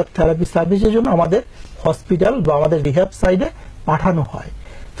জন্য অর্থাৎ থেরাপি সার্ভিসের জন্য আমাদের হসপিটাল বা আমাদের রিহ্যাব সাইডে পাঠানো হয়।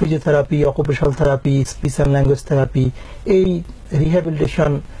 Physiotherapy, occupational therapy, speech and language therapy, এই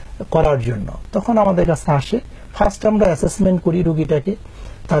রিহ্যাবিলিটেশন করার জন্য তখন আমাদের কাছে আসে। ফার্স্ট আমরা অ্যাসেসমেন্ট করি রোগীটাকে,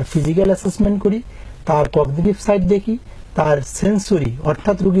 তার ফিজিক্যাল অ্যাসেসমেন্ট করি, তার কগনিটিভ সাইড দেখি, তার সেন্সরি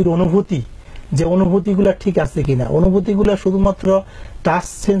অর্থাৎ রোগীর অনুভূতি, যে অনুভূতিগুলো ঠিক আছে কিনা। অনুভূতিগুলো শুধুমাত্র টাচ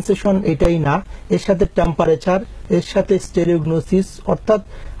সেন্সেশন এটাই না, এর সাথে টেম্পারেচার, এর সাথে স্টেরিওগনোসিস, অর্থাৎ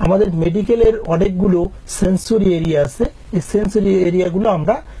আমাদের মেডিকেলের অনেকগুলো সেন্সরি এরিয়া আছে, এই সেন্সরি এরিয়াগুলো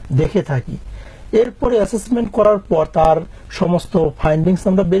আমরা দেখে থাকি। এরপরে অ্যাসেসমেন্ট করার পর তার সমস্ত ফাইন্ডিংস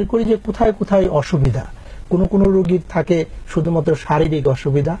আমরা বের করি যে কোথায় কোথায় অসুবিধা। কোনো কোনো রোগীর থাকে শুধুমাত্র শারীরিক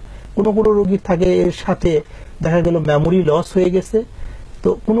অসুবিধা, কোনো কোনো রোগীর থাকে এর সাথে দেখা গেল মেমোরি লস হয়ে গেছে, তো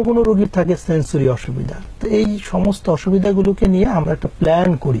কোনো কোনো রোগীর থাকে সেন্সরি অসুবিধা। তো এই সমস্ত অসুবিধাগুলোকে নিয়ে আমরা একটা প্ল্যান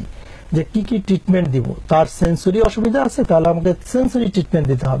করি যে কি কি ট্রিটমেন্ট দিব। তার সেন্সরি অসুবিধা আছে, তাহলে আমাকে সেন্সরি ট্রিটমেন্ট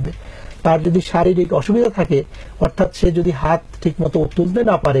দিতে হবে। তার যদি শারীরিক অসুবিধা থাকে, অর্থাৎ সে যদি হাত ঠিক মতো তুলতে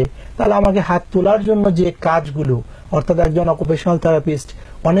না পারে, তাহলে আমাকে হাত তোলার জন্য যে কাজগুলো, অর্থাৎ একজন অকুপেশনাল থেরাপিস্ট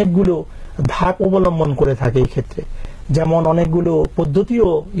অনেকগুলো ধাপ অবলম্বন করে থাকে এই ক্ষেত্রে। যেমন অনেকগুলো পদ্ধতিও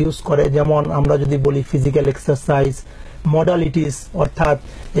ইউজ করে, যেমন আমরা যদি বলি ফিজিক্যাল এক্সারসাইজ, মডালিটিস, অর্থাৎ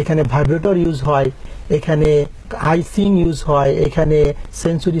এখানে ভাইব্রেটর ইউজ হয়, এখানে আইসিং ইউজ হয়, এখানে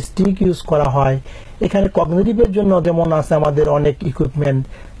সেন্সরি স্টিক ইউজ করা হয়, এখানে কগনিটিভের জন্য যেমন আছে আমাদের অনেক ইকুইপমেন্ট,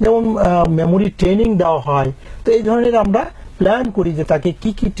 যেমন মেমোরি ট্রেনিং দেওয়া হয়। তো এই ধরনের আমরা প্ল্যান করি যে তাকে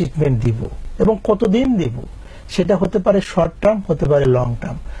কি কি ট্রিটমেন্ট দিব এবং কতদিন দিব। সেটা হতে পারে শর্ট টার্ম, হতে পারে লং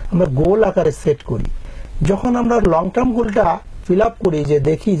টার্ম। আমরা গোল আকারে সেট করি। যখন আমরা লং টার্ম গোলটা ফিল আপ করি, যে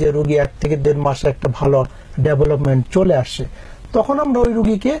দেখি যে রোগী 1 থেকে 1.5 মাসে একটা ভালো ডেভেলপমেন্ট চলে আসে, তখন আমরা ওই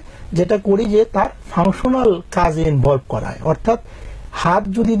রোগীকে যেটা করি যে তার ফাংশনাল কাজে ইনভলভ করায়। অর্থাৎ হাত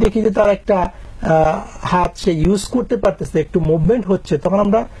যদি দেখি যে তার একটা হাত সে ইউজ করতে পারতেছে, একটু মুভমেন্ট হচ্ছে, তখন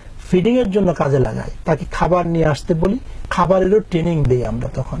আমরা ফিডিং এর জন্য কাজে লাগাই। তাকে খাবার নিয়ে আসতে বলি, খাবারেরও ট্রেনিং দেই আমরা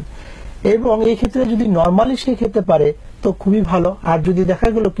তখন। এবং এই ক্ষেত্রে যদি নর্মালি সে খেতে পারে তো খুবই ভালো। আর যদি দেখা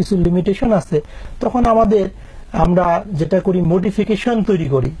গেল কিছু লিমিটেশন আছে, তখন আমরা যেটা করি মডিফিকেশন তৈরি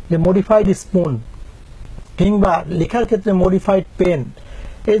করি, যে মডিফাইড স্পুন কিংবা লেখার ক্ষেত্রে মডিফাইড পেন,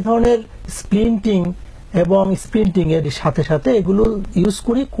 এই ধরনের স্প্লিন্টিং এবং স্প্রিন্টিং এর সাথে সাথে এগুলো ইউজ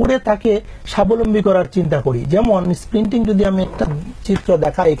করে তাকে স্বাবলম্বী করার চিন্তা করি। যেমন স্প্রিন্টিং যদি আমি একটা চিত্র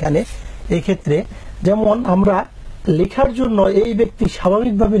দেখা এখানে, এই ক্ষেত্রে যেমন আমরা লেখার জন্য এই ব্যক্তি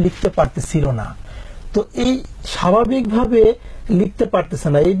স্বাভাবিকভাবে লিখতে পারতেছিল না। তো এই স্বাভাবিকভাবে লিখতে পারতেছে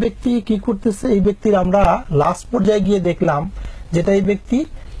না, এই ব্যক্তি কি করতেছে, এই ব্যক্তির আমরা লাস্ট পর্যায়ে গিয়ে দেখলাম যেটা এই ব্যক্তি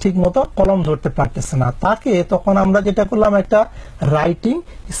ঠিক মতো কলম ধরতে পারতেছে না। তাকে তখন আমরা যেটা করলাম, একটা রাইটিং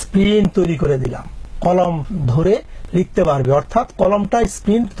স্প্রিন্ট তৈরি করে দিলাম। কলম ধরে লিখতে পারবে, অর্থাৎ কলমটা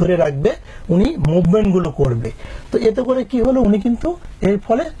স্প্রিন্ট ধরে রাখবে, উনি মুভমেন্ট গুলো করবে। তো এতে করে কি হলো, উনি কিন্তু এর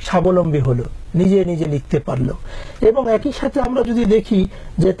ফলে স্বাবলম্বী হলো, নিজে নিজে লিখতে পারলো। এবং একই সাথে আমরা যদি দেখি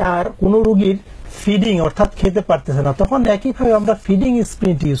যে তার কোন রোগীর ফিডিং অর্থাৎ খেতে পারতেছে না, তখন একইভাবে আমরা ফিডিং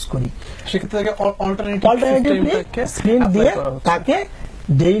স্প্রিন্ট ইউজ করি। সেক্ষেত্রে অল্টারনেটিভলি স্প্রিন্ট দিয়ে তাকে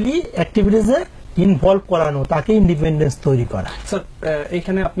ডেইলি অ্যাক্টিভিটিসে ইনভলভ করানো, তাকে ইন্ডিপেন্ডেন্স তৈরি করা। স্যার,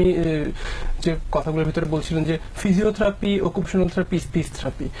 এখানে আপনি যে কথাগুলোর ভিতরে বলছিলেন যে physiotherapy, occupational therapy, speech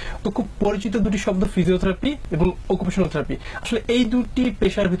therapy, তো খুব পরিচিত দুটি শব্দ ফিজিওথেরাপি এবং অকুপেশনাল থেরাপি। আসলে এই দুটি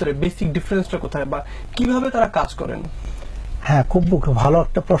পেশার ভিতরে বেসিক ডিফারেন্সটা কোথায় বা কিভাবে তারা কাজ করেন? হ্যাঁ, খুব ভালো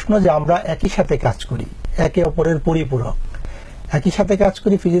একটা প্রশ্ন, যে আমরা একই সাথে কাজ করি, একে অপরের পরিপূরক। একই সাথে কাজ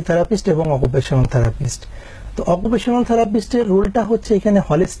করি ফিজিওথেরাপিস্ট এবং অকুপেশনাল থেরাপিস্ট। তো অকুপেশনাল থেরাপিস্টের রোলটা হচ্ছে এখানে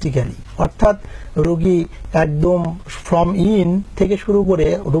হলিস্টিক্যালি, অর্থাৎ রোগী একদম ফ্রম ইন থেকে শুরু করে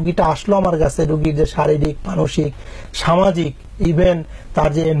রোগীটা আসলো আমার কাছে, রোগীর যে শারীরিক, মানসিক, সামাজিক, ইভেন তার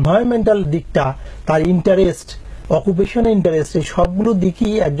যে এনভায়রনমেন্টাল দিকটা, তার ইন্টারেস্ট, অকুপেশনের ইন্টারেস্ট, এই সবগুলো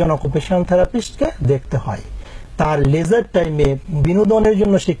দিকই একজন অকুপেশনাল থেরাপিস্টকে দেখতে হয়। তার লেজার টাইমে বিনোদনের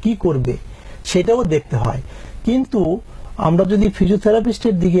জন্য সে কি করবে সেটাও দেখতে হয়। কিন্তু আমরা যদি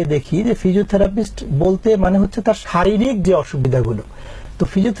ফিজিওথেরাপিস্টের দিকে দেখি, যে ফিজিওথেরাপিস্ট বলতে মানে হচ্ছে তার শারীরিক যে অসুবিধাগুলো, তো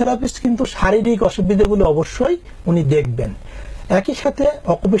ফিজিওথেরাপিস্ট কিন্তু শারীরিক অসুবিধাগুলো অবশ্যই উনি দেখবেন। একই সাথে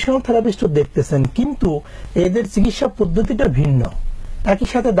অকুপেশনাল থেরাপিস্টও দেখতেছেন, কিন্তু এদের চিকিৎসা পদ্ধতিটা ভিন্ন। একই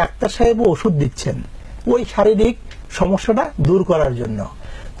সাথে ডাক্তার সাহেবও ওষুধ দিচ্ছেন ওই শারীরিক সমস্যাটা দূর করার জন্য।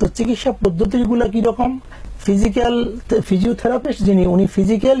 তো চিকিৎসা পদ্ধতিগুলো কিরকম, ফিজিওথেরাপিস্ট যিনি, উনি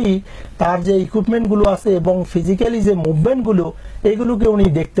ফিজিক্যালি তার যে ইকুইপমেন্ট গুলো আছে এবং ফিজিক্যালি যে মুভমেন্ট গুলো, এগুলোকে উনি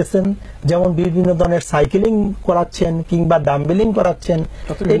দেখতেছেন। যেমন বিভিন্ন ধরনের সাইকেলিং করাচ্ছেন কিংবা ডাম্বেলিং করাচ্ছেন,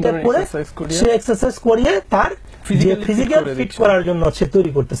 এটা করে সে এক্সারসাইজ করিয়ে তার ফিজিক্যাল ফিট করার জন্য সে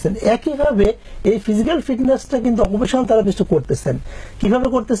তৈরি করতেছেন। একইভাবে এই ফিজিক্যাল ফিটনেসটা কিন্তু অকুপেশনাল থেরাপিস্ট করতেছেন। কিভাবে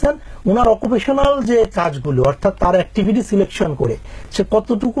করতেছেন, ওনার অকুপেশনাল যে কাজগুলো, অর্থাৎ তার অ্যাক্টিভিটি সিলেকশন করে সে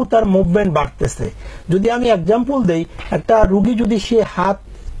কতটুকু তার মুভমেন্ট বাড়তেছে। যদি আমি এক্সাম্পল দেই, একটা রোগী যদি সে হাত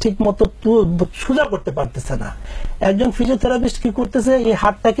ঠিক মতো সোজা করতে পারতেছে না, একজন ফিজিওথেরাপিস্ট কি করতেছে, এই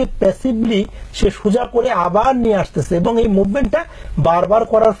হাতটাকে প্যাসিভলি সে সোজা করে আবার নিয়ে আসতেছে এবং এই মুভমেন্টটা বারবার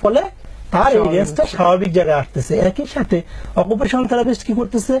করার ফলে তার এই রেঞ্জটা স্বাভাবিক জায়গায় আসতেছে। একই সাথে অকুপেশনাল থেরাপিস্ট কি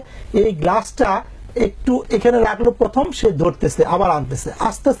করতেছে, এই গ্লাসটা একটু এখানে রাখলো, প্রথম সে ধরতেছে, আবার আনতেছে,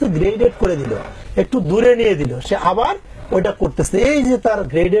 আস্তে আস্তে গ্রেডেড করে দিল, একটু দূরে নিয়ে দিল, সে আবার ওইটা করতেছে। এই যে তার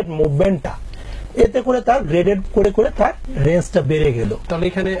গ্রেডেড মুভমেন্টটা, এতে করে তার গ্রেডেড করে করে তার রেঞ্জটা বেড়ে গেল। তাহলে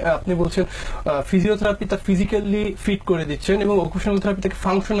এখানে আপনি বলছেন ফিজিওথেরাপি তার ফিজিক্যালি ফিট করে দিচ্ছেন এবং অকুপেশনাল থেরাপি তাকে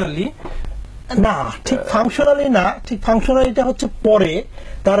ফাংশনালি না, ঠিক ফাংশনালি না, ঠিক ফাংশনালিটা হচ্ছে পরে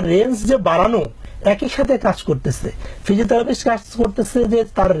তার রেঞ্জ যে বাড়ানো, একই সাথে কাজ করতেছে। ফিজিওথেরাপিস্ট কাজ করতেছে যে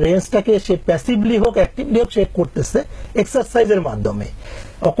তার রেঞ্জটাকে সে প্যাসিভলি হোক অ্যাক্টিভলি হোক সে করতেছে এক্সারসাইজের মাধ্যমে।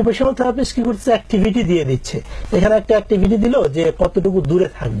 অকুপেশনাল থেরাপিস্ট কি করছে, অ্যাক্টিভিটি দিয়ে দিচ্ছে। এখানে একটা অ্যাক্টিভিটি দিল যে কতটুকু দূরে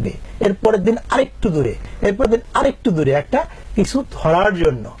থাকবে, এরপরের দিন আরেকটু দূরে, এরপরের দিন আরেকটু দূরে, একটা কিছু ধরার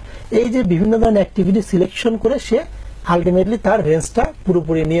জন্য। এই যে বিভিন্ন ধরনের অ্যাক্টিভিটি সিলেকশন করে সে আলটিমেটলি তার রেঞ্জটা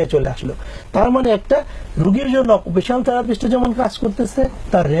পুরোপুরি নিয়ে চলে আসলো। তার মানে একটা রোগীর জন্য অকুপেশনাল থেরাপিস্ট যেমন কাজ করতেছে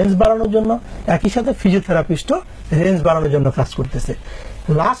তার রেঞ্জ বাড়ানোর জন্য, একই সাথে ফিজিওথেরাপিস্টও রেঞ্জ বাড়ানোর জন্য কাজ করতেছে।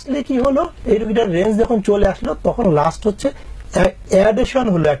 লাস্টলি কি হলো, এই রোগীটার রেঞ্জ যখন চলে আসলো, তখন লাস্ট হচ্ছে অ্যাডিশন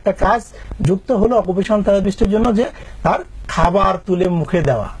হলো, একটা কাজ যুক্ত হলো অকুপেশনাল থেরাপিস্টের জন্য, যে তার খাবার তুলে মুখে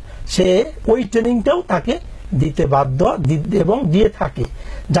দেওয়া, সে ওই ট্রেনিংটাও তাকে দিতে বাধ্য এবং দিয়ে থাকে,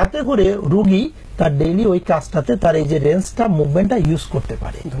 যাতে করে রোগী তার ডেইলি ওই কাজটাতে তার এই যে রেঞ্জটা, মুভমেন্টটা ইউজ করতে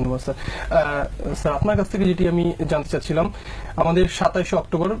পারে। ধন্যবাদ স্যার। স্যার, আপনার কাছ থেকে যেটি আমি জানতে চাচ্ছিলাম, আমাদের 27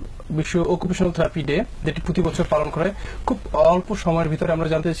 অক্টোবর বিশ্ব অকুপেশনাল থেরাপি ডে, যেটি প্রতি বছর পালন করা হয়, খুব অল্প সময়ের ভিতরে আমরা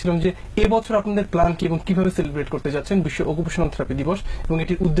জানতে চাচ্ছিলাম যে এবছর আপনাদের প্ল্যান কি এবং কিভাবে সেলিব্রেট করতে যাচ্ছেন বিশ্ব অকুপেশনাল থেরাপি দিবস, এবং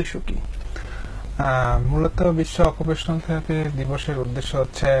এটির উদ্দেশ্য কি? মূলত বিশ্ব অকুপেশনাল থেরাপি দিবসের উদ্দেশ্য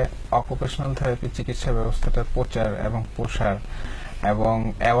হচ্ছে অকুপেশনাল থেরাপি চিকিৎসা ব্যবস্থাটার প্রচার এবং প্রসার এবং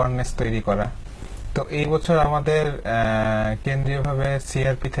অ্যাওয়ারনেস তৈরি করা। তো এই বছর আমাদের কেন্দ্রীয়ভাবে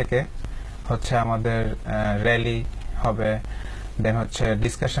সিআরপি থেকে হচ্ছে আমাদের র্যালি হবে, দেন হচ্ছে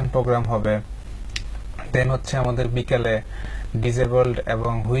ডিসকাশন প্রোগ্রাম হবে, দেন হচ্ছে আমাদের বিকেলে ডিসেবলড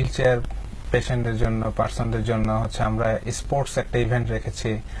এবং হুইল চেয়ার পেশেন্টদের জন্য, পার্সনদের জন্য হচ্ছে আমরা স্পোর্টস একটা ইভেন্ট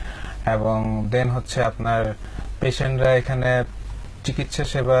রেখেছি, এবং দেন হচ্ছে আপনার পেশেন্টরা এখানে চিকিৎসা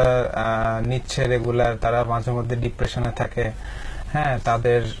সেবা নিচ্ছে রেগুলার, তারা মাঝে মধ্যে ডিপ্রেশনে থাকে, হ্যাঁ,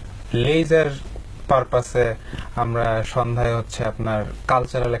 তাদের লেজার পারপাসে আমরা সন্ধ্যায় হচ্ছে আপনার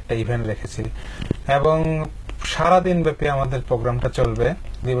কালচারাল একটা ইভেন্ট রেখেছি, এবং সারাদিন ব্যাপী আমাদের প্রোগ্রামটা চলবে,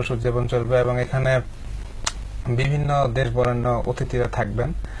 দিবস উদযাপন চলবে, এবং এখানে বিভিন্ন দেশ বরেণ্য অতিথিরা থাকবেন।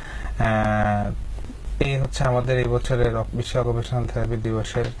 এই হচ্ছে আমাদের এই বছরের বিশ্ব অকুপেশনাল থেরাপি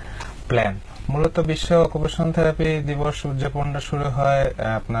দিবসের প্ল্যান। মূলত বিশ্ব অকুপেশনাল থেরাপি দিবস উদযাপনটা শুরু হয়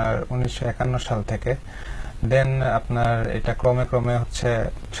আপনার 1951 সাল থেকে, দেন আপনার এটা ক্রমে ক্রমে হচ্ছে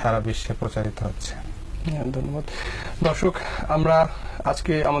সারা বিশ্বে প্রচারিত হচ্ছে। ধন্যবাদ। দর্শক, আমরা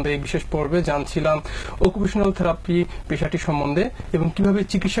আজকে আমাদের এই বিশেষ পর্বে জানছিলাম অকুপেশনাল থেরাপি পেশাটি সম্বন্ধে এবং কিভাবে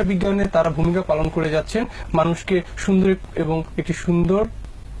চিকিৎসা বিজ্ঞানে তারা ভূমিকা পালন করে যাচ্ছেন মানুষকে সুন্দর এবং একটি সুন্দর।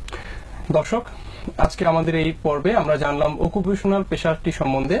 দর্শক, আজকে আমাদের এই পর্বে আমরা জানলাম অকুপেশনাল পেশাটি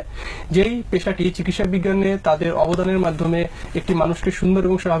সম্বন্ধে, যেই পেশাটি চিকিৎসা বিজ্ঞানে তাদের অবদানের মাধ্যমে একটি মানুষকে সুন্দর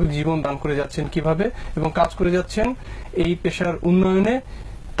এবং স্বাভাবিক জীবন দান করে যাচ্ছেন কিভাবে, এবং কাজ করে যাচ্ছেন এই পেশার উন্নয়নে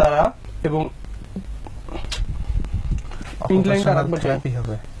তারা। এবং অকুপেশনাল থেরাপি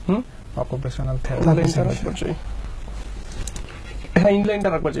হবে, অকুপেশনাল থেরাপি, হ্যাঁ, ইনলাইনটা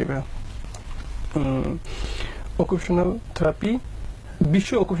রাখবা যাবে। অকুপেশনাল থেরাপি,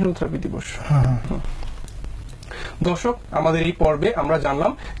 বিশ্ব অকুপেশনাল থেরাপি দিবস। দর্শক, আমাদের এই পর্বে আমরা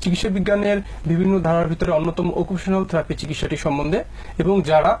জানলাম চিকিৎসা বিজ্ঞানের বিভিন্ন ধারার ভিতরে অন্যতম অকুপেশনাল থেরাপি চিকিৎসাটি সম্বন্ধে, এবং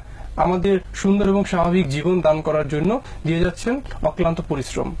যারা আমাদের সুন্দর এবং স্বাভাবিক জীবন দান করার জন্য দিয়ে যাচ্ছেন অক্লান্ত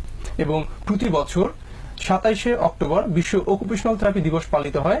পরিশ্রম। এবং প্রতি বছর 27 অক্টোবর বিশ্ব অকুপেশনাল থেরাপি দিবস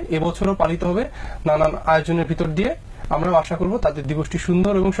পালিত হয়, এবছরও পালিত হবে নানান আয়োজনের ভিতর দিয়ে। আমরা আশা করব তাদের দিবসটি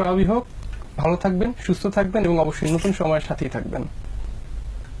সুন্দর এবং স্বাভাবিক হোক। ভালো থাকবেন, সুস্থ থাকবেন এবং অবশ্যই নতুন সময়ের সাথেই থাকবেন।